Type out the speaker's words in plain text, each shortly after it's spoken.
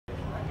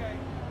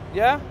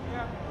Yeah?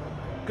 Yeah.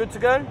 Good to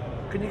go?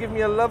 Can you give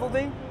me a level,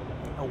 Dean?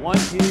 A 1,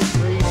 2,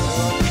 3, 4.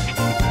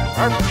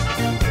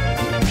 Perfect.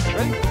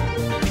 Ready?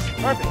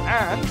 Perfect.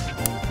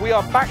 And we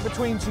are back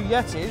between two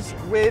Yetis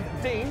with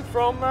Dean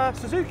from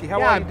Suzuki.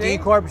 How are you, Dean? Dean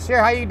Corbisier.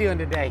 How are you doing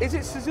today? Is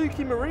it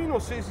Suzuki Marine or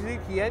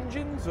Suzuki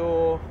Engines,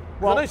 or?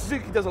 Well, I know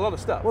Suzuki does a lot of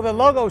stuff. Well, the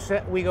logo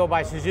we go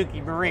by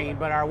Suzuki Marine,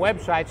 but our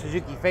website,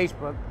 Suzuki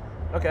Facebook,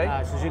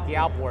 Suzuki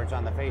Outboards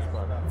on the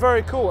Facebook.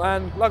 Very cool.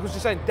 And like I was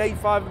just saying, day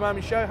 5 of the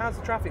Miami show, how's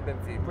the traffic been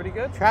for you? Pretty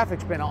good?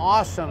 Traffic's been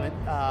awesome.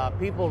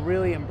 People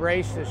really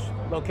embrace this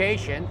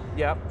location.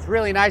 Yeah. It's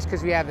really nice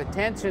because we have the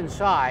tents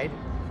inside.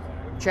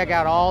 Check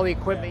out all the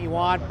equipment you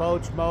want,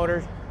 boats,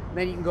 motors. And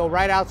then you can go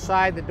right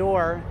outside the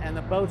door and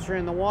the boats are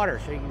in the water,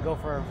 so you can go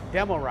for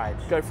demo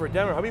rides. Go for a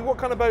demo. I mean, what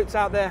kind of boats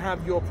out there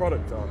have your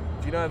product on?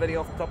 Do you know of any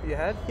off the top of your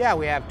head? Yeah,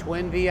 we have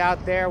Twin V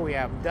out there, we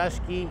have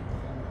Dusky.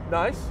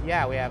 Nice.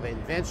 Yeah, we have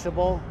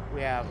Invincible, we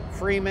have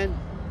Freeman,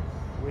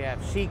 we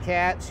have Sea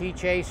Cat, Sea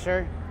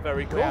Chaser.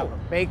 Very cool. We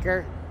have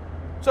Baker.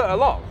 So a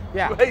lot.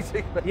 Yeah.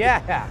 Basically.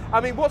 Yeah. I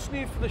mean, what's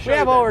new for the show? We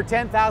have then? over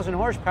 10,000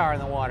 horsepower in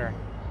the water.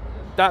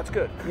 That's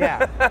good.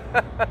 Yeah.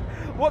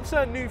 What's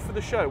new for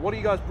the show? What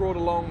have you guys brought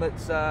along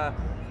that's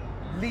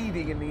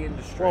leading in the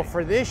industry? Well,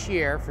 for this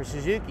year, for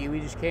Suzuki, we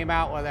just came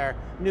out with our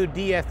new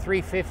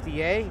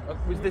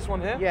DF350A. Was this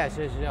one here? Yes,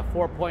 it's a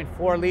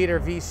 4.4 liter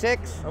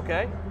V6.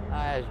 Okay.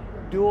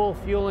 Dual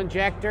fuel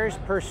injectors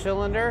per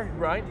cylinder.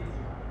 Right.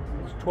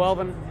 It's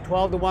 12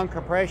 to 1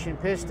 compression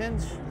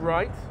pistons.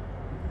 Right.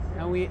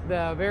 And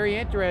the very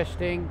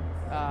interesting,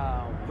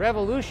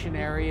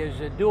 revolutionary is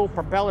a dual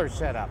propeller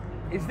setup.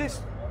 Is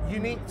this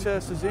unique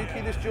to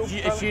Suzuki, this dual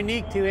propeller? It's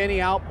unique to any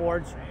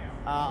outboards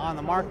on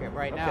the market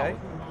right now. Okay.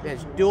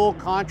 It's dual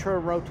contra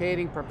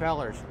rotating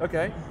propellers.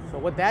 Okay. So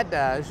what that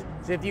does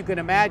is, if you can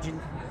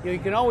imagine, you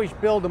can always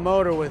build a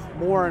motor with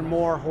more and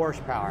more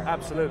horsepower.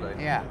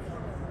 Absolutely. Yeah.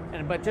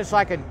 But just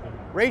like a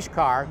race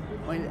car,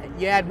 when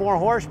you add more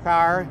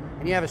horsepower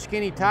and you have a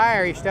skinny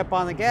tire, you step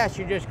on the gas,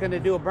 you're just going to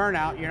do a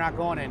burnout. You're not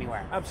going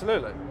anywhere.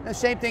 Absolutely. The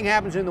same thing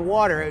happens in the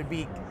water. It would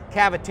be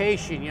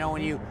cavitation,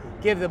 when you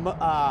give the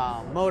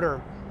motor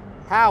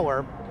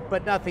power,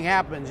 but nothing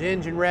happens.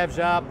 Engine revs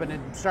up and it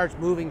starts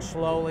moving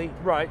slowly.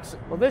 Right.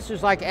 Well, this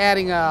is like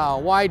adding a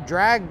wide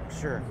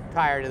dragster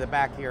tire to the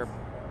back of your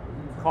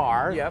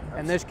car. Yep.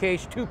 In this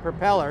case, 2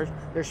 propellers.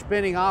 They're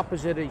spinning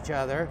opposite each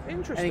other.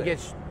 Interesting. And it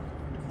gets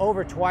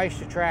over twice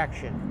the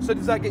traction. So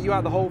does that get you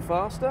out the hole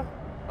faster?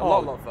 A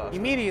lot faster.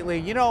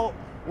 Immediately.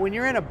 When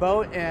you're in a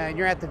boat and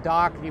you're at the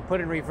dock and you put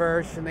in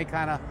reverse and they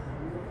kind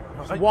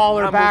of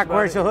waller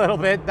backwards a little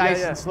bit,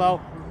 nice and slow.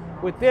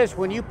 With this,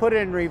 when you put it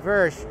in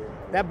reverse,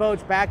 that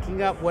boat's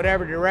backing up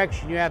whatever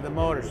direction you have the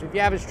motor. So if you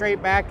have it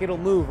straight back, it'll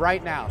move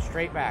right now,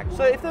 straight back.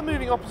 So if they're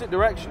moving opposite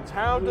directions,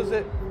 how does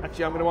it...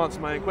 Actually, I'm going to answer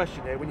my own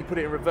question here. When you put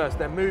it in reverse,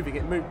 they're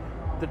moving.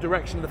 The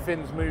direction of the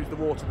fins moves the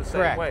water the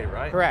same way,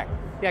 right? Correct.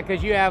 Yeah,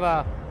 because you have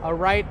a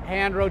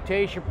right-hand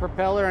rotation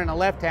propeller and a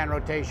left-hand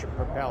rotation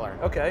propeller.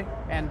 Okay.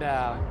 And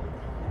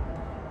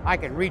I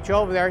can reach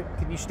over there.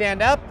 Can you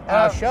stand up? And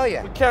I'll show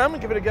you. We can.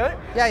 Give it a go.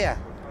 Yeah.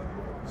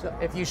 So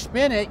if you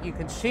spin it, you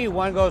can see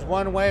one goes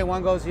one way,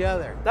 one goes the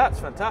other. That's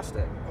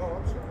fantastic.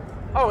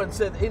 Oh, and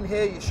so in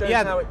here you show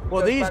how it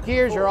well, goes these back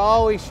gears and are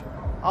forth.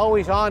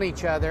 always on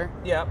each other.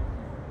 Yeah.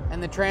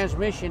 And the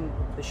transmission,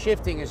 the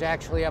shifting is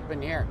actually up in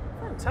here.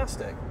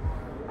 Fantastic.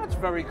 That's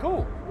very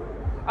cool.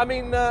 I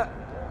mean,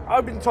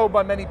 I've been told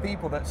by many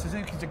people that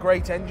Suzuki's a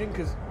great engine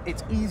because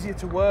it's easier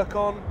to work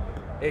on.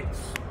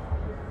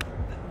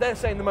 They're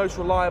saying the most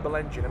reliable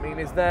engine. I mean,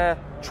 is there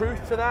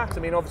truth to that? I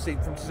mean, obviously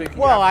from Suzuki.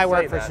 Well, I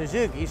work for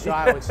Suzuki, so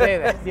I would say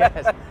that.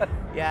 Yes.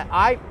 Yeah,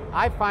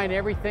 I find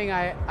everything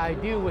I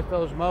do with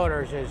those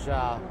motors is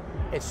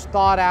it's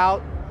thought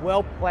out,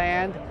 well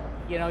planned.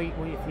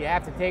 If you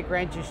have to take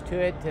wrenches to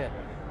it to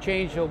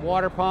change the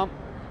water pump,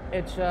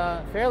 it's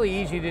fairly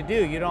easy to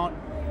do. You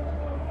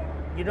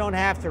don't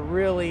have to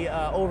really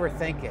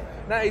overthink it.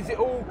 Now, is it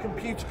all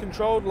computer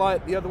controlled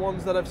like the other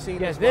ones that I've seen?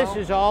 Yes, as well? this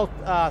is all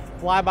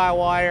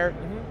fly-by-wire,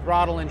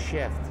 throttle and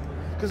shift.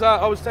 Because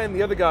I was telling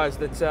the other guys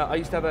that I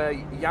used to have a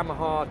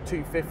Yamaha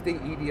 250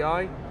 EDI,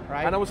 right?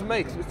 And I was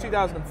amazed. It was a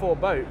 2004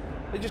 boat.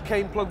 They just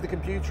came, plugged the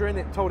computer in,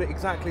 it told it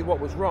exactly what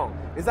was wrong.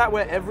 Is that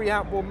where every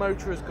outboard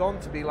motor has gone,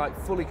 to be like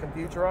fully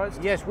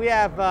computerized? Yes, we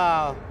have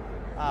a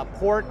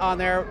port on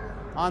there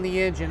on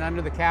the engine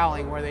under the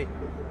cowling where the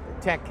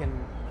tech can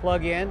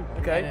plug in,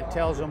 and it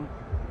tells them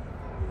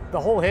the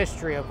whole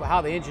history of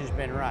how the engine's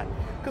been run.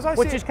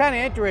 Which is kind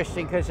of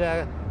interesting because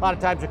a lot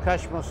of times the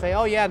customer will say,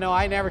 "Oh yeah, no,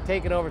 I never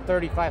take it over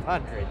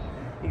 3,500."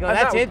 You go,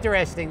 "That's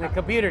interesting. The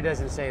computer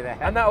doesn't say that."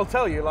 And that'll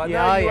tell you, like,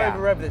 now you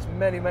over-rev this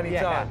many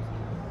times.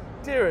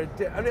 Dear,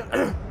 I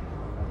mean,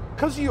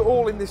 because you're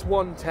all in this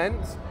one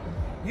tent,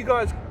 you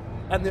guys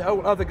and the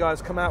other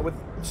guys come out with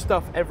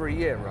stuff every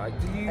year, right?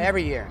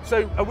 Every year.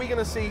 So are we going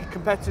to see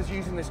competitors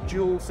using this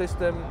dual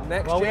system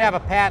next year? Well, we have a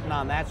patent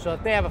on that, so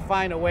if they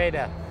find a way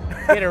to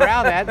get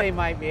around that, they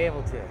might be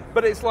able to.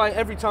 But it's like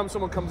every time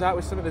someone comes out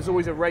with something, there's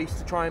always a race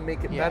to try and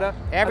make it better.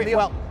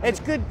 Well, it's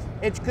good.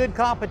 It's good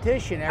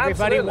competition.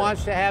 Everybody Absolutely.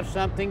 wants to have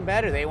something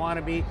better. They want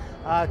to be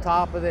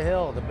top of the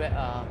hill, the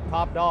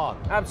top dog.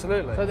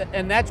 Absolutely. So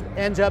and that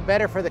ends up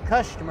better for the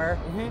customer.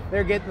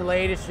 They're getting the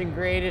latest and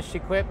greatest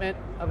equipment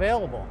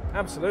available.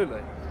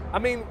 Absolutely. I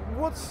mean,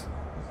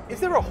 is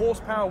there a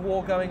horsepower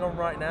war going on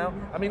right now?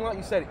 I mean, like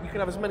you said, you can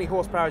have as many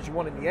horsepower as you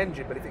want in the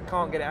engine, but if it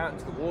can't get it out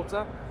into the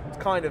water, it's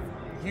kind of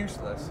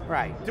useless.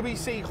 Right. Do we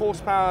see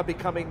horsepower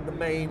becoming the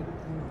main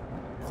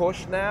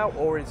push now,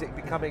 or is it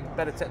becoming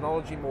better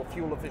technology, more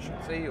fuel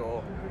efficiency,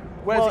 or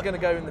where's it going to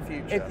go in the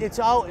future? It's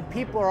all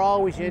people are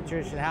always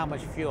interested in how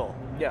much fuel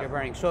you're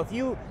burning. So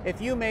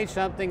if you made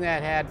something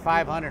that had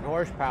 500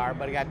 horsepower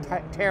but it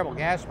got terrible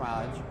gas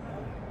mileage,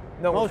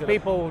 most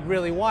people would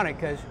really want it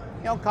because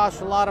it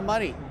costs a lot of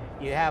money.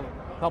 You have a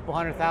couple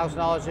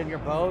 $100,000 in your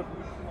boat,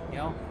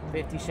 $50,000,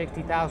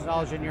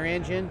 $60,000 in your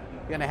engine.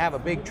 You're going to have a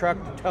big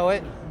truck to tow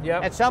it.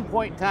 Yep. At some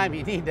point in time,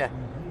 you need to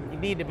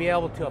be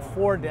able to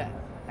afford to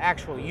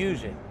actually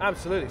use it.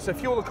 Absolutely. So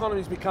fuel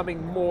economy is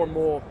becoming more and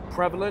more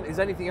prevalent. Is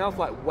anything else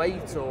like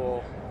weight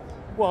or?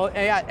 Well,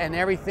 and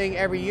everything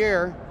every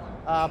year,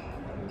 the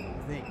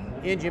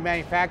engine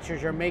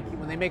manufacturers are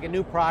when they make a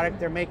new product,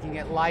 they're making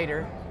it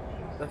lighter.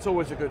 That's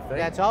always a good thing.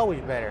 That's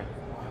always better.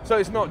 So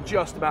it's not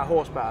just about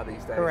horsepower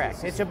these days.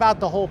 Correct. It's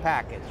about the whole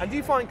package. And do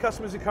you find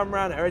customers who come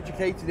around are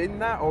educated in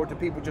that, or do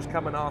people just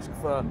come and ask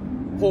for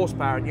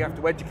horsepower and you have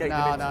to educate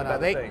them into the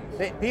better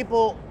things?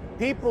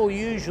 People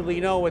usually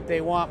know what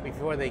they want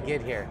before they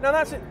get here. No,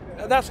 that's it.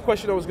 That's the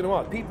question I was going to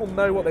ask. People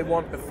know what they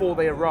want before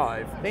they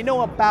arrive. They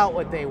know about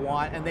what they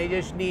want, and they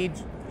just need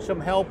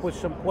some help with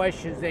some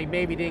questions they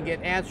maybe didn't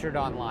get answered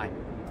online.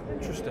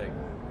 Interesting.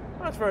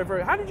 That's very,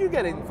 very... How did you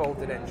get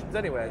involved in engines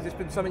anyway? Has this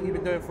been something you've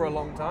been doing for a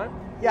long time?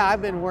 Yeah,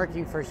 I've been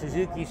working for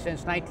Suzuki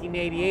since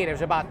 1988. I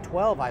was about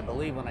 12, I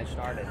believe, when I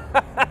started.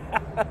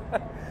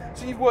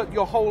 So you've worked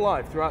your whole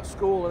life throughout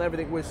school and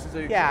everything with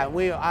Suzuki? Yeah,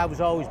 I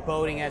was always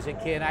boating as a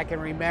kid. I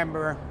can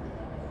remember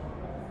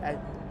at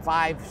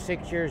 5,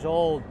 6 years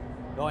old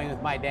going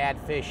with my dad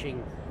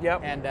fishing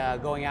and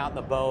going out in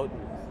the boat.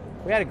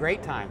 We had a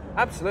great time.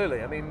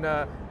 Absolutely. I mean,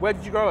 where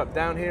did you grow up?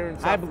 Down here in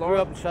South Florida? I grew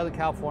up in Southern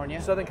California.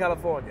 Southern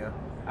California.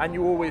 And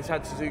you always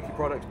had Suzuki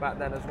products back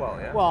then as well,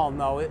 yeah? Well,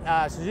 no.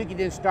 Suzuki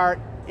didn't start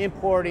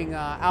importing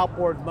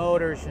outboard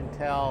motors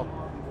until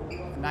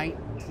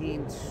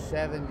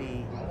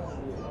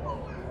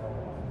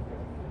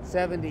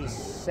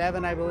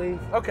 1977, I believe.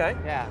 Okay.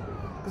 Yeah.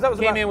 Because that was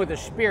came in with a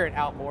Spirit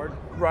outboard.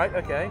 Right.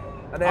 Okay.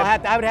 And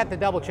I would have to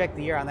double check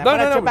the year on that. No,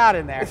 but it's about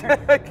in there.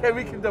 Okay,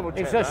 we can double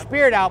check. So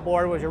Spirit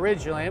outboard was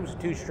originally it was a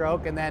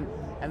 2-stroke, and then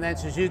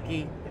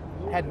Suzuki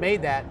had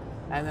made that,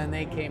 and then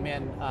they came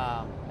in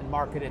and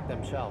marketed it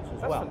themselves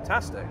as well. That's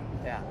fantastic.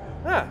 Yeah.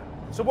 Yeah.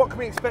 So what can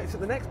we expect at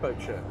the next boat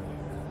show?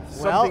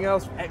 Something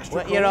else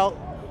extra cool? You know,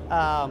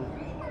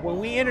 when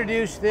we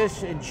introduced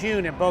this in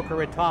June at Boca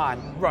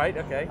Raton, right?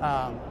 Okay.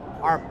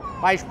 Our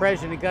Vice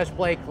President Gus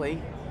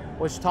Blakely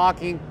was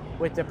talking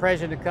with the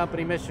president of the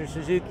company, Mr.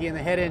 Suzuki, and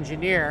the head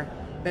engineer.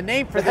 The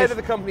name for the head of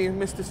the company is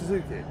Mr.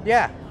 Suzuki.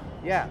 Yeah,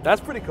 yeah. That's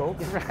pretty cool,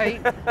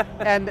 right?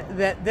 And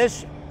that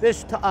this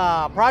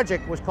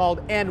project was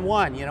called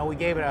N1. You know, we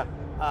gave it a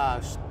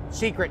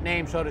secret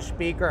name, so to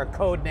speak, or a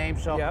code name,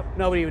 so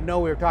nobody would know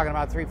we were talking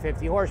about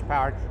 350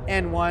 horsepower.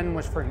 N1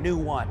 was for new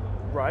one.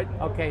 Right.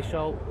 Okay,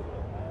 so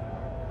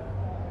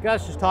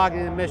Gus was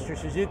talking to Mr.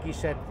 Suzuki,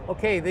 said,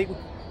 okay,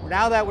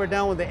 now that we're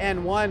done with the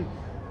N1,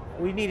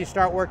 we need to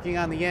start working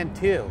on the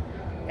N2.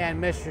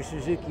 And Mr.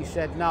 Suzuki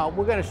said, no,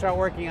 we're going to start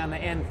working on the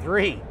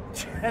N3.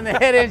 And the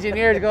head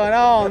engineer is going,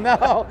 oh,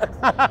 no.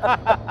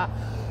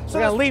 We're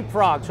going to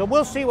leapfrog. So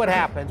we'll see what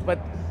happens. But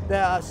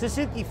the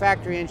Suzuki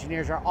factory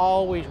engineers are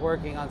always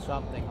working on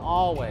something,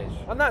 always.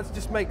 And that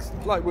just makes,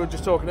 like we were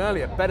just talking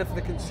earlier, better for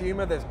the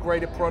consumer. There's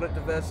greater product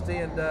diversity,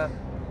 and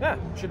yeah,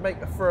 should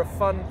make for a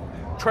fun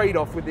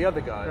trade-off with the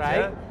other guys. Right.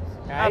 Yeah?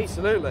 Right.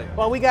 Absolutely.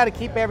 Well, we got to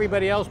keep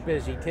everybody else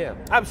busy too.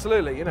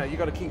 Absolutely. You know, you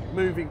got to keep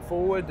moving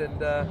forward and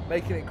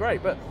making it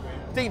great. But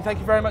Dean, thank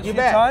you very much for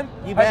your time.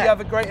 You bet. Hope you have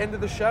a great end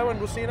of the show, and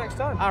we'll see you next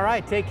time. All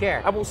right. Take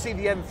care. And we'll see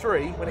the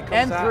N3 when it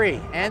comes out.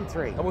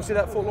 N3. And we'll see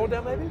that at Fort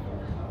Lauderdale, maybe.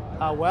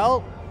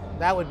 Well,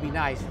 that would be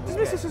nice. Does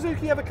Mr.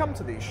 Suzuki ever come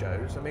to these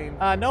shows? I mean,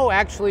 no.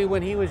 Actually,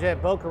 when he was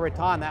at Boca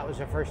Raton, that was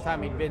the first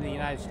time he'd been in the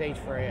United States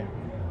for an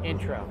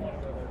intro.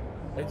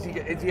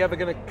 Is he ever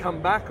going to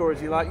come back, or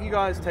is he like, you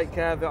guys take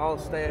care of it, I'll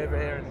stay over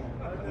here?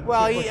 And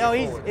well,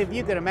 if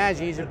you can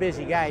imagine, he's a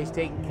busy guy. He's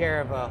taking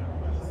care of a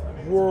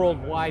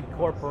worldwide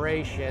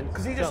corporation.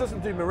 Because he just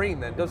doesn't do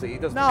marine then, does he? He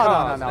does no.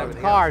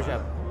 Cars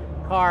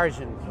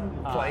and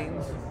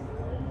planes,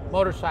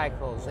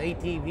 motorcycles,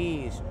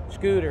 ATVs,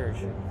 scooters,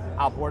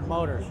 outboard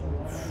motors.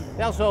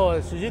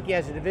 Also, Suzuki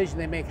has a division.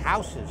 They make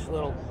houses,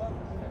 little.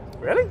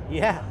 Really?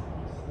 Yeah.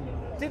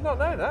 did not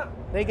know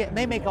that.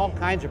 They make all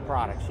kinds of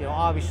products. You know,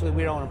 obviously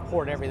we don't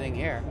import everything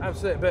here.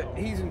 Absolutely, but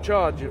he's in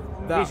charge of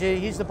that.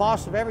 He's the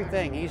boss of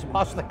everything. He's the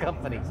boss of the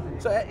company.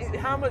 So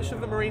how much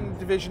of the marine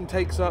division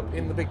takes up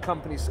in the big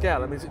company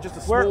scale? I mean, is it just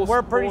a small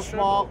We're pretty portion?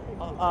 small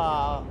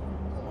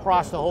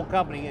across the whole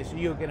company, as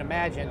you can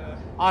imagine.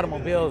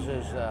 Automobiles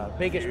is the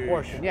biggest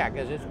portion, yeah,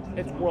 because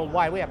it's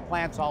worldwide. We have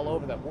plants all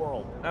over the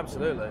world.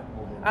 Absolutely.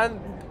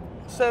 And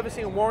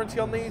servicing and warranty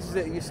on these, is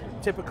it your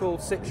typical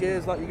 6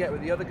 years like you get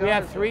with the other guys? We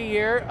have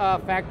 3-year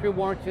factory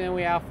warranty, and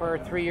we offer a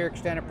 3-year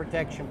extended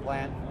protection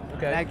plan.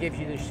 Okay. And that gives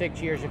you the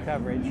 6 years of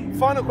coverage.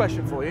 Final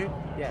question for you.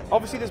 Yes.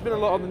 Obviously, there's been a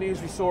lot on the news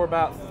we saw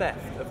about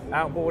theft of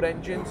outboard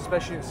engines,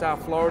 especially in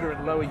South Florida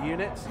and lower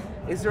units.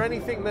 Is there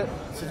anything that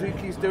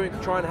Suzuki's doing to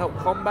try and help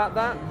combat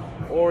that?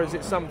 Or is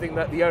it something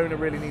that the owner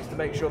really needs to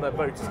make sure their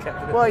boat is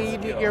kept in? Well, you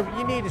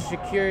need to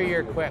secure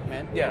your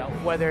equipment, yeah. You know,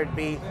 whether it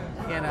be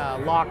in a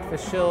locked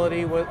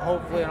facility with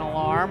hopefully an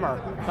alarm,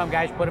 or some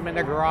guys put them in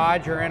their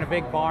garage or in a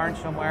big barn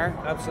somewhere.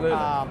 Absolutely.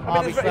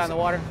 Obviously on the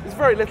water. There's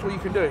very little you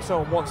can do if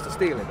someone wants to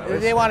steal it, though.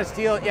 They want to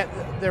steal, yeah,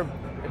 their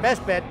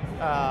best bet,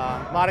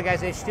 a lot of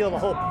guys, they steal the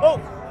whole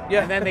boat.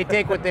 Yeah. And then they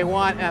take what they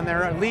want on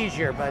their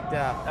leisure. But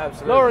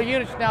Absolutely. lower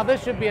units, now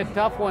this should be a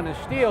tough one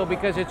to steal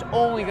because it's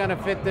only going to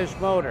fit this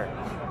motor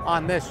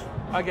on this.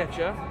 I get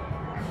you.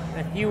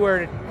 If you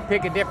were to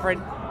pick a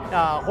different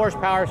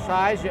horsepower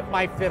size, it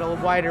might fit a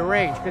wider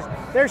range because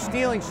they're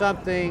stealing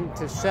something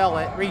to sell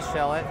it,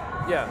 resell it.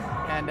 Yeah.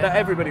 And that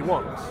everybody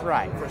wants.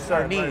 Right. For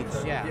certain needs,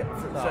 motor. yeah.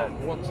 For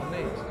certain wants and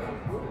needs.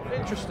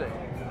 Interesting.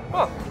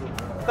 Well,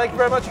 thank you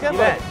very much again, You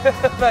mate.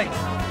 bet.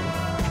 Thanks.